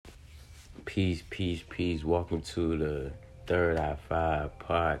Peace, peace, peace. Welcome to the Third Eye 5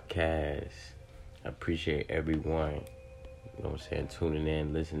 podcast. I appreciate everyone, tuning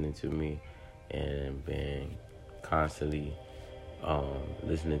in, listening to me, and been constantly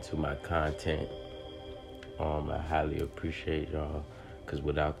listening to my content. I highly appreciate y'all, because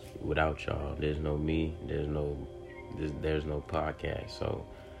without y'all, there's no me, there's no podcast. So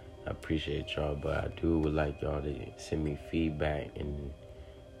I appreciate y'all, but I would like y'all to send me feedback and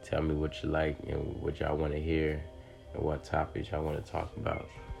tell me what you like and what y'all want to hear and what topics y'all want to talk about.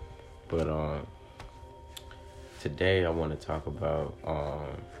 But today I want to talk about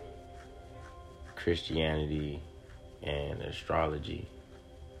Christianity and astrology,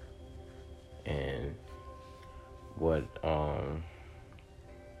 and what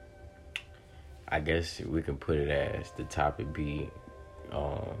I guess we can put it as the topic be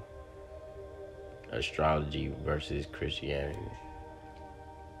astrology versus Christianity.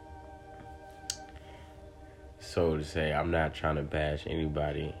 So to say, I'm not trying to bash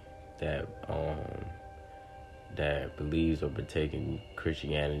anybody that believes or partake in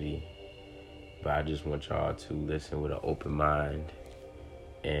Christianity, but I just want y'all to listen with an open mind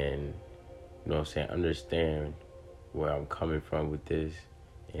and, understand where I'm coming from with this,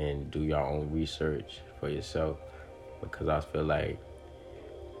 and do your own research for yourself, because I feel like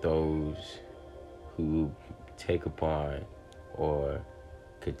those who take upon or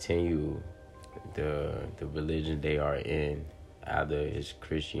continue the religion they are in, either it's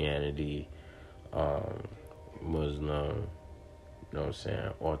Christianity, Muslim,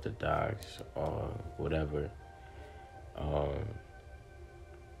 Orthodox, or whatever,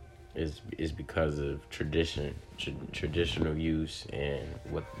 is because of traditional use and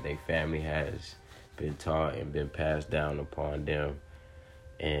what their family has been taught and been passed down upon them,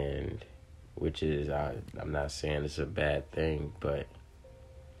 and which is, I'm not saying it's a bad thing, but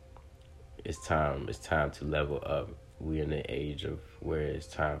it's time to level up. We're in the age of where it's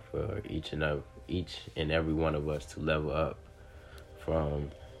time for each and every one of us to level up from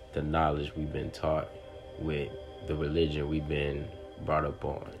the knowledge we've been taught with the religion we've been brought up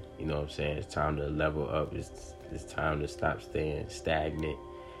on. You know what I'm saying? It's time to level up. It's time to stop staying stagnant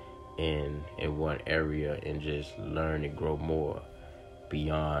in one area and just learn and grow more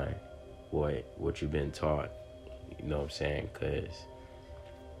beyond what you've been taught. You know what I'm saying? Because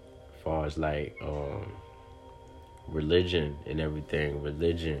as far as religion and everything,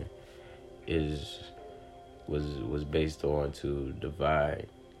 religion was based on to divide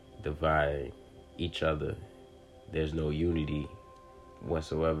each other. There's no unity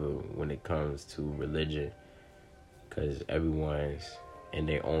whatsoever when it comes to religion, because everyone's in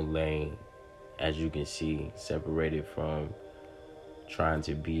their own lane, as you can see, separated from trying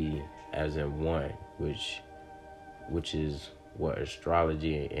to be as in one, which is what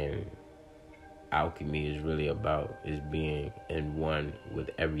astrology and alchemy is really about, is being in one with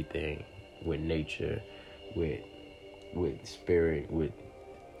everything, with nature, with spirit, with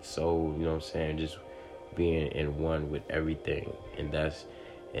soul, just being in one with everything. And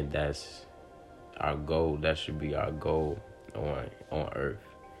that's our goal. That should be our goal on earth,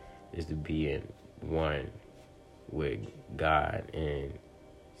 is to be in one with God and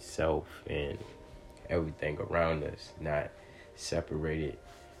self and everything around us, not separated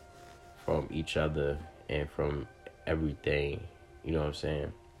from each other and from everything. You know what I'm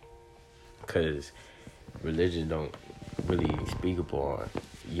saying? Because religion don't really speak upon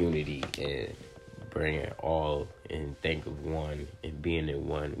unity and bringing all and think of one and being in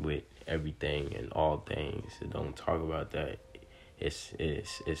one with everything and all things. It don't talk about that. It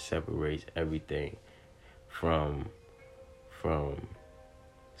separates everything from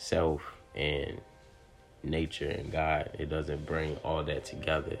self and nature and God. It doesn't bring all that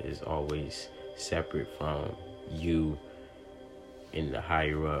together. It's always separate from you and the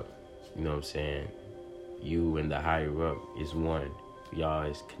higher up. You know what I'm saying? You and the higher up is one. Y'all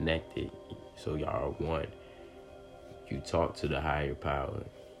is connected, so y'all are one. You talk to the higher power.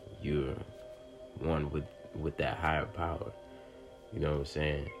 You're one with that higher power. You know what I'm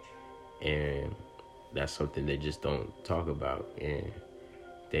saying? And that's something they just don't talk about, and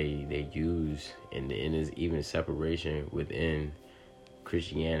they use, and there's even separation within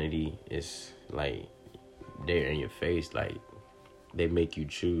Christianity. It's like they're in your face, like they make you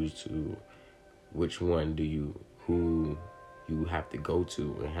choose to which one who you have to go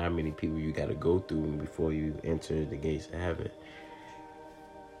to, and how many people you got to go through before you enter the gates of heaven.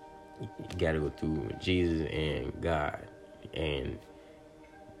 You got to go through Jesus and God, and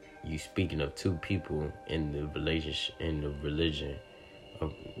you speaking of two people in the relationship, in the religion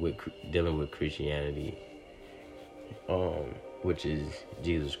of dealing with Christianity. which is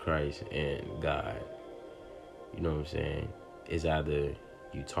Jesus Christ and God. You know what I'm saying? It's either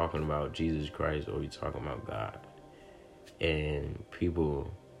you talking about Jesus Christ or you talking about God. And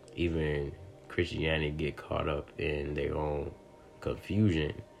people, even Christianity, get caught up in their own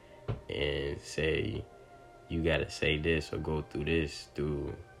confusion and say you gotta say this or go through this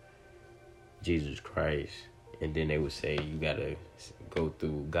through Jesus Christ, and then they would say you gotta go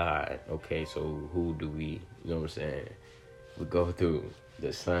through God. Okay, so who do we, you know what I'm saying, we go through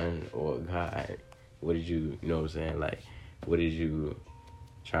the Son or God? What did you know what I'm saying, like, what is you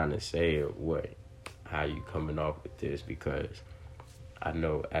trying to say, or what, how you coming off with this? Because I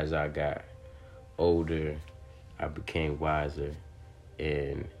know as I got older, I became wiser,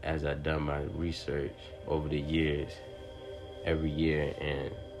 and as I done my research over the years, every year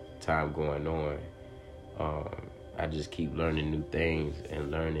and time going on, I just keep learning new things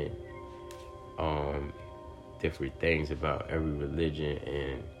and learning different things about every religion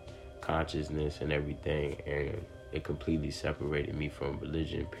and consciousness and everything, and it completely separated me from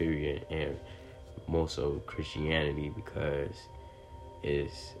religion, period, and more so Christianity, because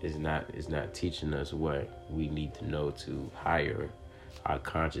it's not teaching us what we need to know to higher our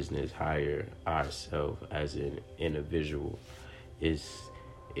consciousness, higher ourselves as an individual.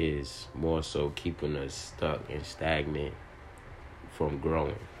 Is more so keeping us stuck and stagnant from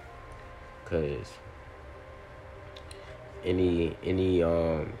growing. Cause any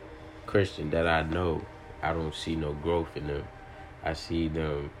Christian that I know, I don't see no growth in them. I see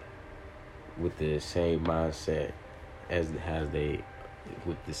them with the same mindset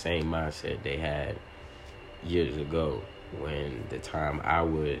with the same mindset they had years ago, when the time I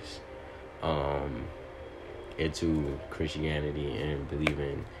was into Christianity and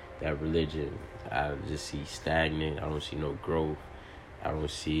believing that religion. I just see stagnant. I don't see no growth. I don't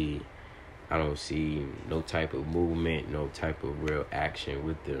see no type of movement, no type of real action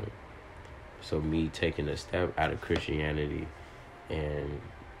with them. So me taking a step out of Christianity and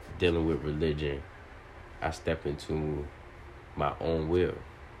dealing with religion, I step into my own will,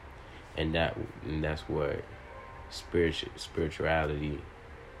 and that's what spirituality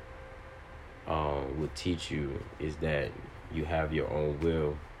will teach you, is that you have your own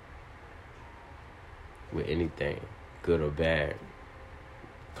will with anything, good or bad,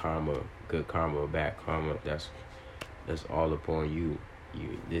 karma, good karma or bad karma. That's all upon you.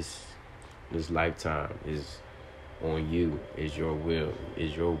 This lifetime is on you. Is your will.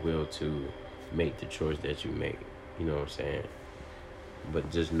 Is your will to make the choice that you make. You know what I'm saying?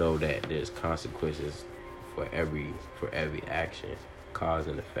 But just know that there's consequences for every action, cause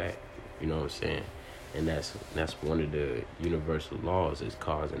and effect. You know what I'm saying? And that's one of the universal laws, is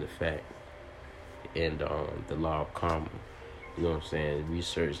cause and effect, and the law of karma. You know what I'm saying?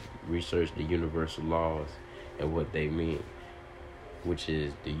 Research the universal laws and what they mean, which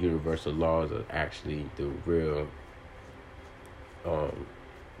is the universal laws are actually the real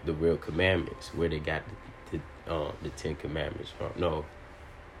commandments, where they got the 10 commandments from. No,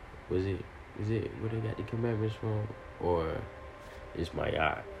 is it where they got the commandments from, or it's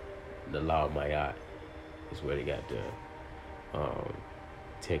Mayat? The law of Mayat is where they got the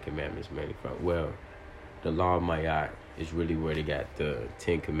 10 commandments mainly from. Well, the law of Mayat is really where they got the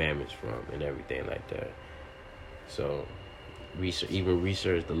 10 commandments from and everything like that. So research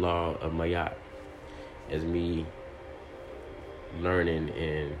the law of Mayat. As me learning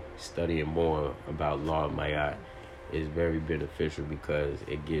and studying more about law of Mayat is very beneficial, because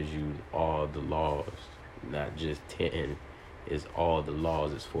it gives you all the laws, not just 10. It's all the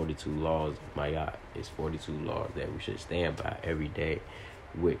laws. It's 42 laws of Mayat. It's 42 laws that we should stand by every day,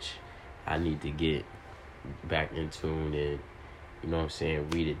 which I need to get back in tune and, you know what I'm saying,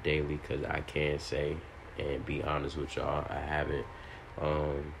 read it daily, because I can say and be honest with y'all, I haven't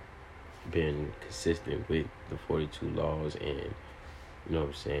been consistent with the 42 laws, and, you know what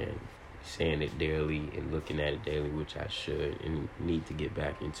I'm saying it daily and looking at it daily, which I should and need to get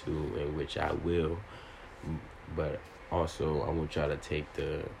back into, and which I will. But also, I want y'all to take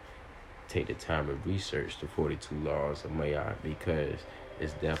the time and research the 42 laws of Mayat, because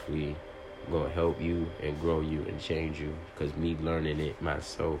it's definitely going to help you and grow you and change you. Because me learning it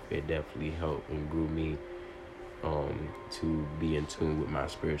myself, it definitely helped and grew me to be in tune with my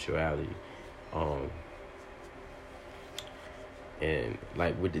spirituality. And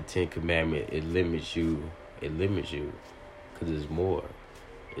like with the 10 Commandments, it limits you, because it's more.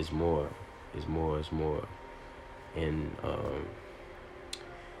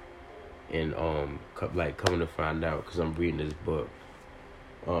 Like coming to find out, because I'm reading this book.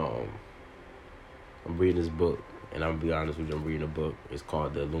 And I'm gonna be honest with you, I'm reading a book. It's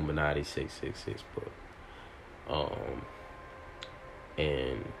called the Illuminati 666 book.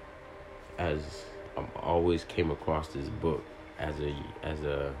 And as I always came across this book as a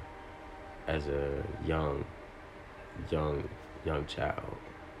young young child,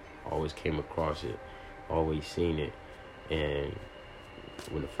 always came across it, always seen it. And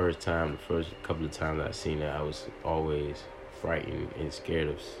when the first couple of times I seen it, I was always frightened and scared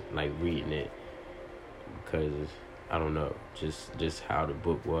of like reading it, because I don't know, just how the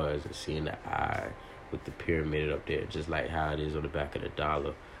book was, and seeing the eye with the pyramid up there, just like how it is on the back of the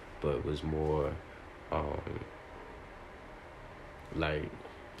dollar, but it was more like,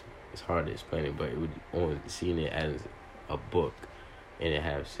 it's hard to explain it, but it would only seeing it as a book, and it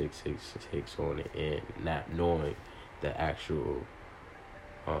have 666 on it, and not knowing the actual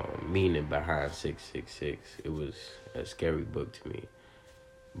meaning behind 666. It was a scary book to me.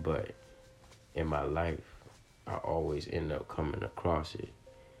 But in my life, I always end up coming across it,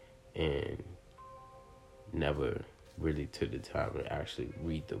 and never really took the time to actually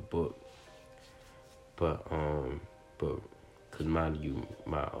read the book. But cause mind you,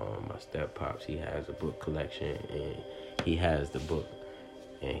 my step pops, he has a book collection, and he has the book,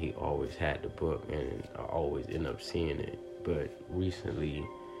 and he always had the book, and I always end up seeing it. But recently,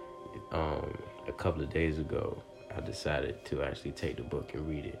 a couple of days ago, I decided to actually take the book and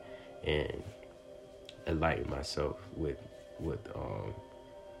read it, and enlighten myself with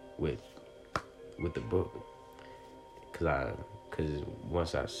the book. Cause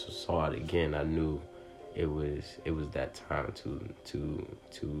once I saw it again, I knew it was that time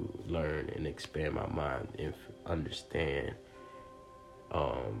to learn and expand my mind and understand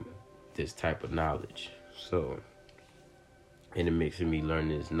this type of knowledge. So, in the mix of me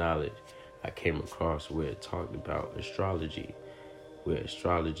learning this knowledge, I came across where it talked about astrology, where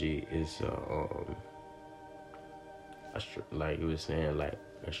astrology is like it was saying, like,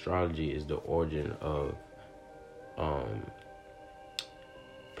 astrology is the origin of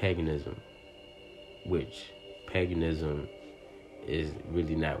paganism, which paganism is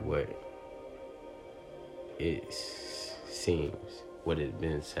really not what it seems, what it's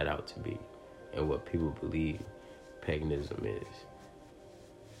been set out to be, and what people believe paganism is.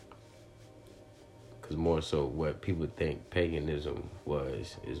 Because more so what people think paganism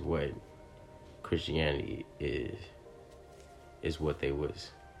is what Christianity is what they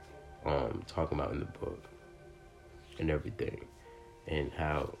was talking about in the book and everything. And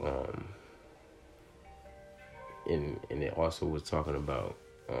how and it also was talking about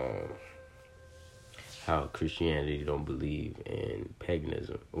how Christianity don't believe in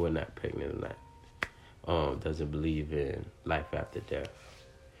paganism. Well, not paganism, doesn't believe in life after death.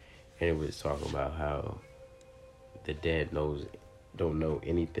 And it was talking about how the dead don't know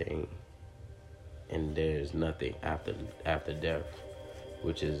anything, and there's nothing after death,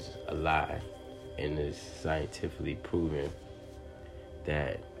 which is a lie, and is scientifically proven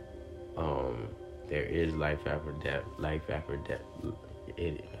that there is life after death. I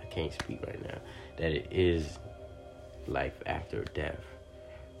can't speak right now. That it is life after death,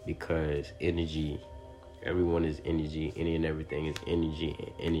 because energy, everyone is energy. Any and everything is energy,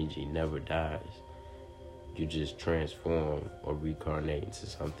 and energy never dies. You just transform or reincarnate into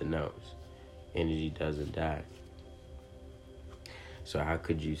something else. Energy doesn't die. So how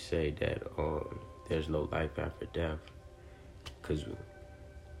could you say that there's no life after death? Because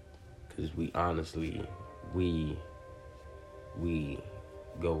we honestly, we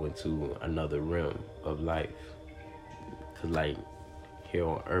go into another realm of life. Because, like, here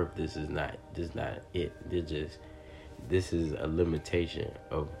on earth, this is not it. This is a limitation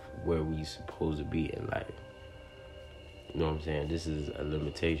of where we supposed to be in life. You know what I'm saying? This is a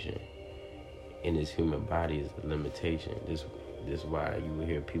limitation. In this human body is a limitation. This is why you will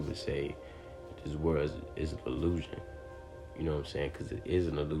hear people say this world is an illusion. You know what I'm saying? Because it is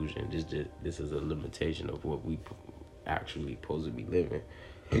an illusion. This is a limitation of what we actually supposed to be living.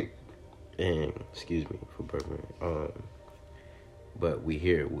 And excuse me for burping. But we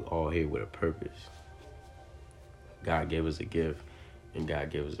all here with a purpose. God gave us a gift, and God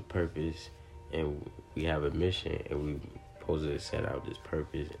gave us a purpose, and we have a mission, and we supposed to set out this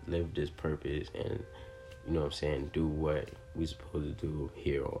purpose, live this purpose, and you know what I'm saying, do what we supposed to do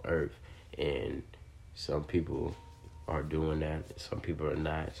here on earth. And some people are doing that, some people are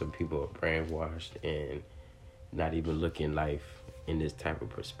not. Some people are brainwashed and not even looking life in this type of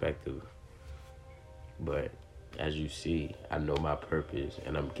perspective. But as you see, I know my purpose,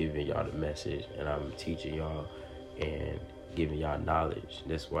 and I'm giving y'all the message, and I'm teaching y'all and giving y'all knowledge.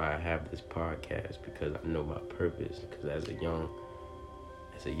 That's why I have this podcast, because I know my purpose. Because as a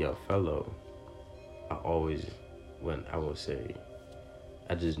young fellow,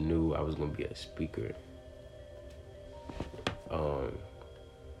 I just knew I was gonna be a speaker.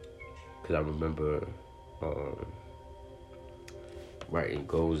 Because I remember writing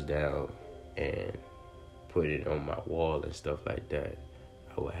goals down and put it on my wall and stuff like that.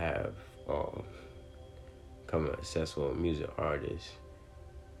 I would have become a successful music artist,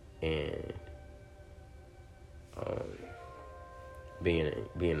 and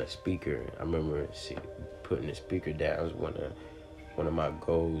being a speaker. I remember putting the speaker down was one of my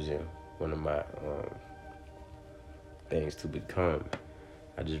goals and one of my things to become.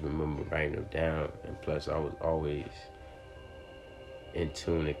 I just remember writing them down, and plus I was always in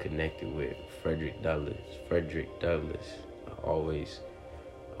tune and connected with Frederick Douglass. I always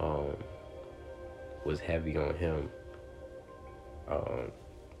was heavy on him. I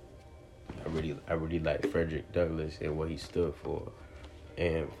really liked Frederick Douglass and what he stood for,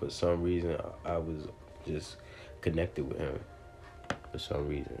 and for some reason I was just connected with him for some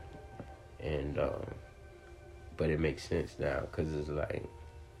reason, and but it makes sense now, because it's like,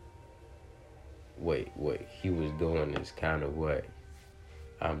 what he was doing is kind of what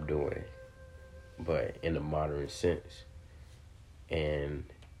I'm doing, but in a modern sense. And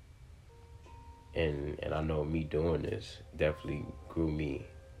I know me doing this definitely grew me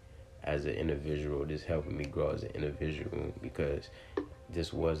as an individual. This helped me grow as an individual, because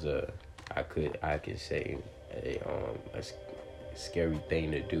this was I could say a scary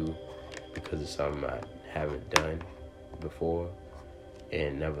thing to do, because it's something I haven't done before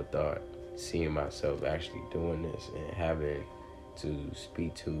and never thought, seeing myself actually doing this and having to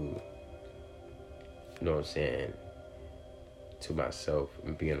speak to, you know what I'm saying, to myself,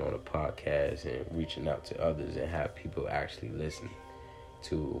 and being on a podcast and reaching out to others and have people actually listen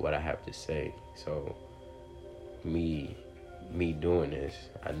to what I have to say. So me doing this,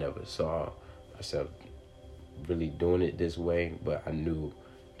 I never saw myself really doing it this way, but I knew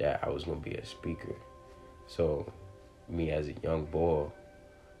that I was going to be a speaker. So me as a young boy,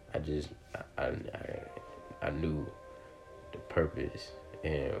 I knew the purpose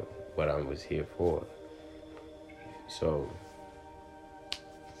and what I was here for. So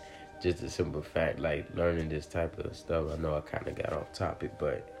just a simple fact, like learning this type of stuff, I know I kind of got off topic,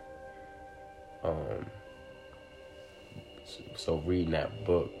 but so reading that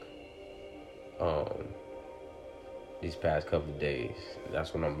book these past couple of days,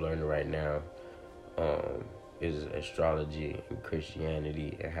 that's what I'm learning right now, is astrology and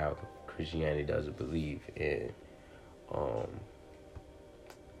Christianity, and how Christianity doesn't believe in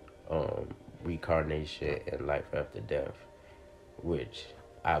reincarnation and life after death, which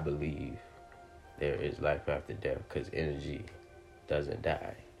I believe there is life after death, because energy doesn't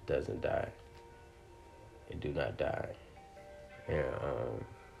die. It doesn't die. It do not die.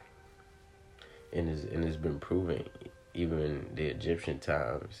 And it's been proven, even in the Egyptian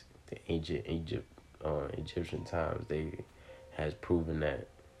times, the ancient Egyptian times, they have proven that,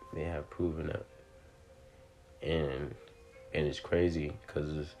 and it's crazy,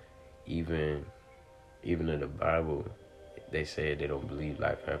 because even in the Bible, they say they don't believe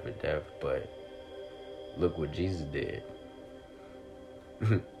life after death, but look what Jesus did.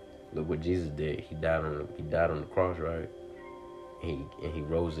 Look what Jesus did. He died on the cross, right? And he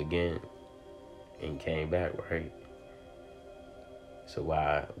rose again and came back, right? So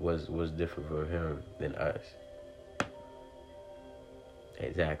what's different for him than us?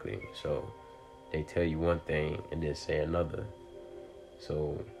 Exactly. So they tell you one thing and then say another.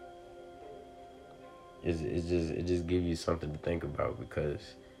 So it just gives you something to think about,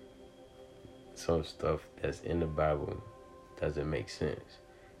 because some stuff that's in the Bible doesn't make sense.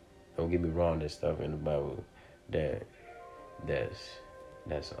 Don't get me wrong, there's stuff in the Bible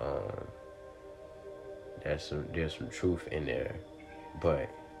there's some truth in there, but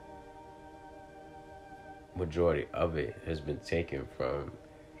majority of it has been taken from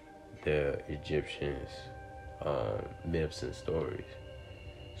the Egyptians' myths and stories.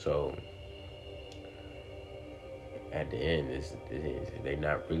 So at the end, they're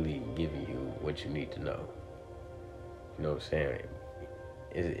not really giving you what you need to know. You know what I'm saying?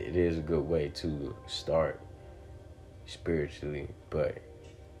 It is a good way to start spiritually, but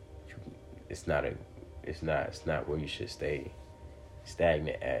it's not where you should stay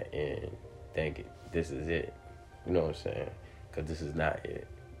stagnant at and think this is it. You know what I'm saying? Because this is not it.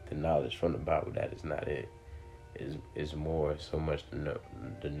 The knowledge from the Bible, that is not it. Is more, so much to know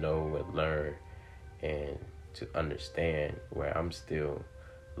and learn and to understand, where I'm still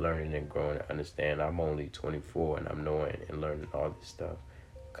learning and growing to understand. I'm only 24 and I'm knowing and learning all this stuff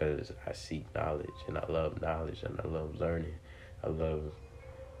because I seek knowledge, and I love knowledge, and I love learning. I love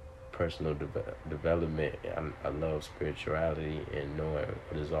personal development. I love spirituality and knowing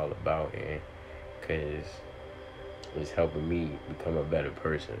what it's all about, and because it's helping me become a better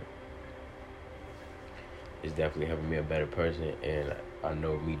person. It's definitely helping me a better person, and I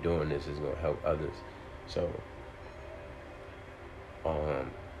know me doing this is gonna help others. So,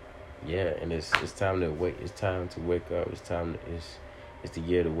 yeah, and it's time to wake. It's time to wake up. It's the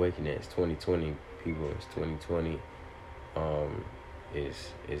year of awakening. It's 2020, people. It's 2020.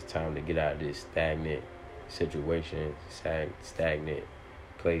 It's time to get out of this stagnant situation, stagnant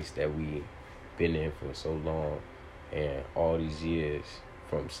place that we been in for so long, and all these years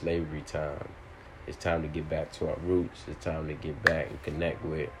from slavery time. It's time to get back to our roots. It's time to get back and connect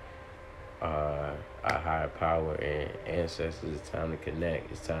with our higher power and ancestors. It's time to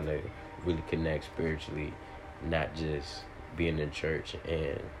connect. It's time to really connect spiritually, not just being in church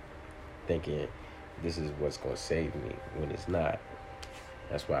and thinking this is what's going to save me when it's not.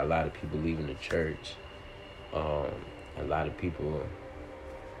 That's why a lot of people leaving the church. A lot of people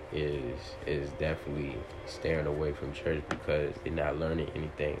is definitely staring away from church because they're not learning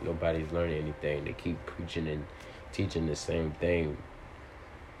anything. Nobody's learning anything. They keep preaching and teaching the same thing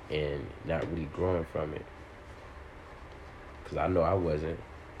and not really growing from it. Because I know I wasn't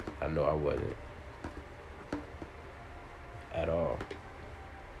at all.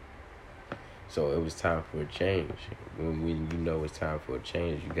 So it was time for a change. When you know it's time for a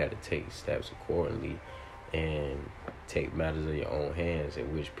change, you got to take steps accordingly and take matters in your own hands,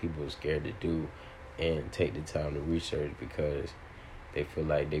 in which people are scared to do, and take the time to research because they feel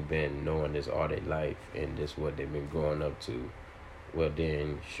like they've been knowing this all their life and this is what they've been growing up to. Well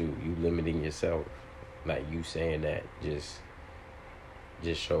then, shoot, you limiting yourself. Like you saying that just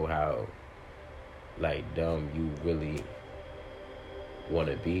show how like dumb you really want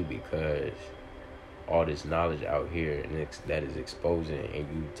to be, because all this knowledge out here and that is exposing, and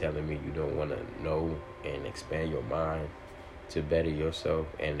you telling me you don't want to know and expand your mind to better yourself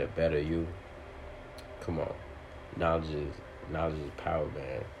and to better you. Come on, knowledge is power,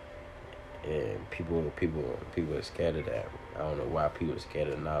 man. And people are scared of that. I don't know why people are scared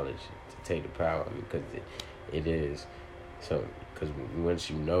of knowledge to take the power. I mean, because it is so. Because once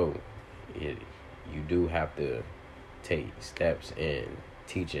you know it, you do have to take steps in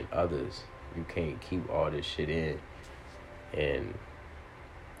teaching others. You can't keep all this shit in and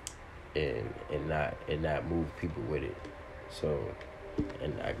not move people with it. So,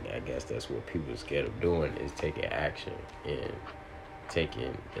 and I guess that's what people are scared of doing, is taking action and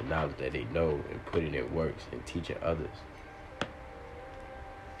taking the knowledge that they know and putting it works and teaching others.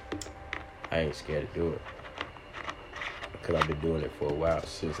 I ain't scared to do it because I've been doing it for a while,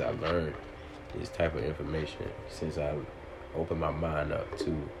 since I learned this type of information, since I opened my mind up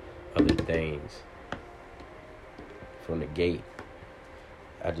to other things from the gate.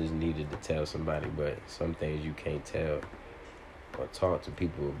 I just needed to tell somebody, but some things you can't tell or talk to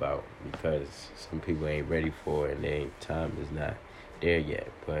people about because some people ain't ready for it and time is not there yet.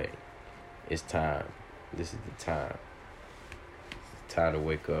 But it's time. This is the time. It's time to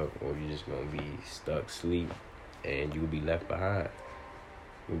wake up, or you're just gonna be stuck asleep and you'll be left behind.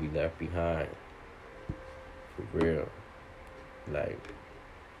 You'll be left behind. For real. Like,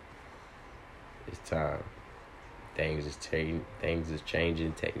 it's time. Things is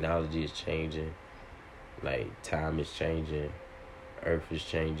changing. Technology is changing. Like, time is changing. Earth is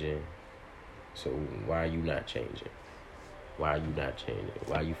changing. So why are you not changing? Why are you not changing?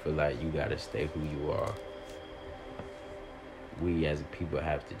 Why you feel like you gotta stay who you are? We as a people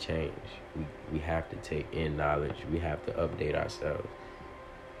have to change. We have to take in knowledge. We have to update ourselves.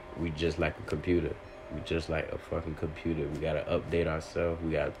 We just like a computer. We just like a fucking computer. We gotta update ourselves.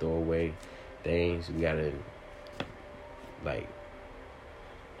 We gotta throw away things. We gotta like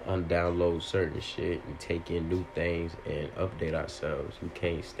undownload certain shit and take in new things and update ourselves. We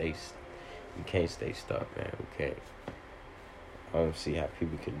can't stay stuck, man. We can't. I don't see how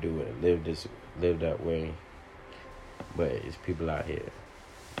people can do it and live that way. But it's people out here,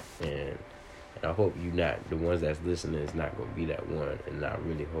 and I hope you not, the ones that's listening is not gonna be that one. And I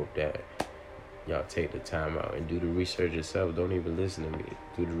really hope that y'all take the time out and do the research yourself. Don't even listen to me.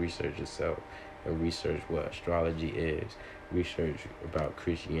 Do the research yourself and research what astrology is. Research about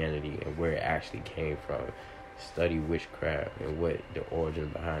Christianity and where it actually came from. Study witchcraft and what the origin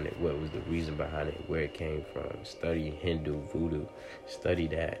behind it, what was the reason behind it, where it came from. Study Hindu, voodoo. Study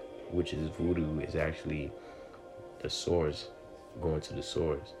that, which is voodoo is actually the source, going to the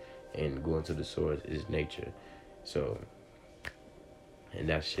source. And going to the source is nature. So, and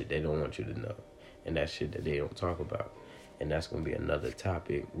that's shit they don't want you to know. And that's shit that they don't talk about. And that's going to be another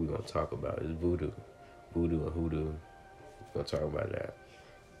topic we're going to talk about is voodoo. Voodoo and hoodoo. We're going to talk about that.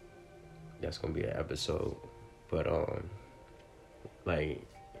 That's going to be an episode. But, like,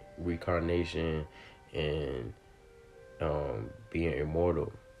 reincarnation and being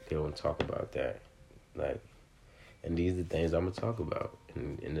immortal. They don't talk about that. Like, and these are the things I'm gonna talk about,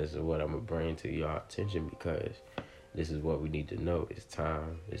 and this is what I'm gonna bring to your attention, because this is what we need to know. It's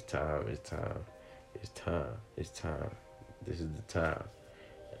time. It's time. It's time. It's time. It's time. This is the time.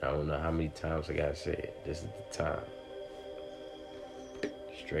 And I don't know how many times I gotta say it. This is the time.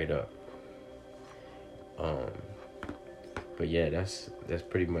 Straight up. But yeah, that's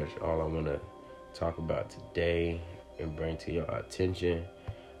pretty much all I want to talk about today and bring to your attention.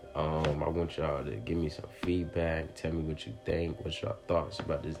 I want y'all to give me some feedback. Tell me what you think. What's your thoughts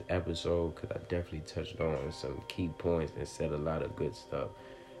about this episode? Because I definitely touched on some key points and said a lot of good stuff.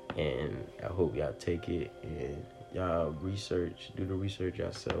 And I hope y'all take it and y'all do the research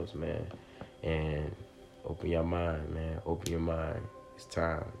yourselves, man. And open your mind, man. Open your mind. It's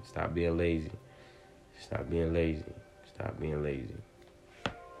time. Stop being lazy. Stop being lazy. Stop being lazy.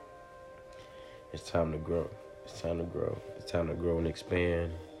 It's time to grow. It's time to grow. It's time to grow and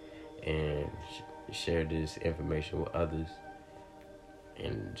expand and share this information with others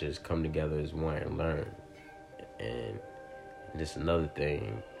and just come together as one and learn. And this another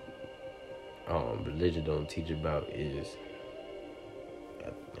thing religion don't teach about is,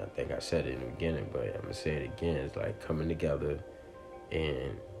 I think I said it in the beginning, but I'm going to say it again. It's like coming together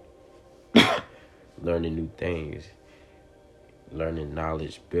and learning new things, learning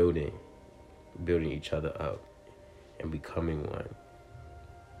knowledge, building each other up and becoming one.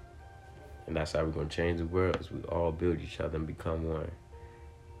 And that's how we're going to change the world, is we all build each other and become one.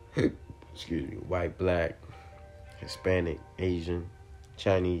 Excuse me. White, black, Hispanic, Asian,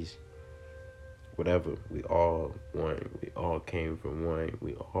 Chinese, whatever. We all one. We all came from one.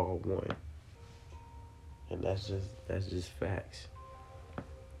 We all one. And that's just facts.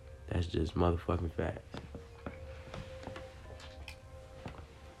 That's just motherfucking facts.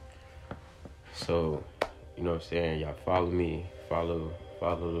 So, you know what I'm saying? Y'all follow me. Follow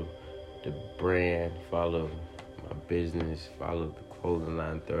the brand. Follow my business. Follow the clothing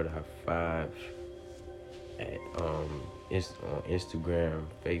line Third High Five at on Instagram,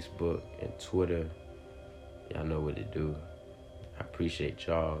 Facebook, and Twitter. Y'all know what to do. I appreciate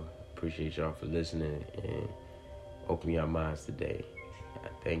y'all. Appreciate y'all for listening and open your minds today. I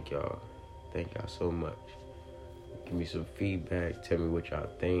thank y'all. Thank y'all so much. Give me some feedback. Tell me what y'all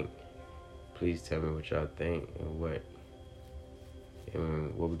think. Please tell me what y'all think and what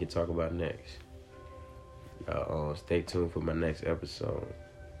we can talk about next. Y'all stay tuned for my next episode.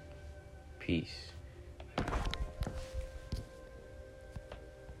 Peace.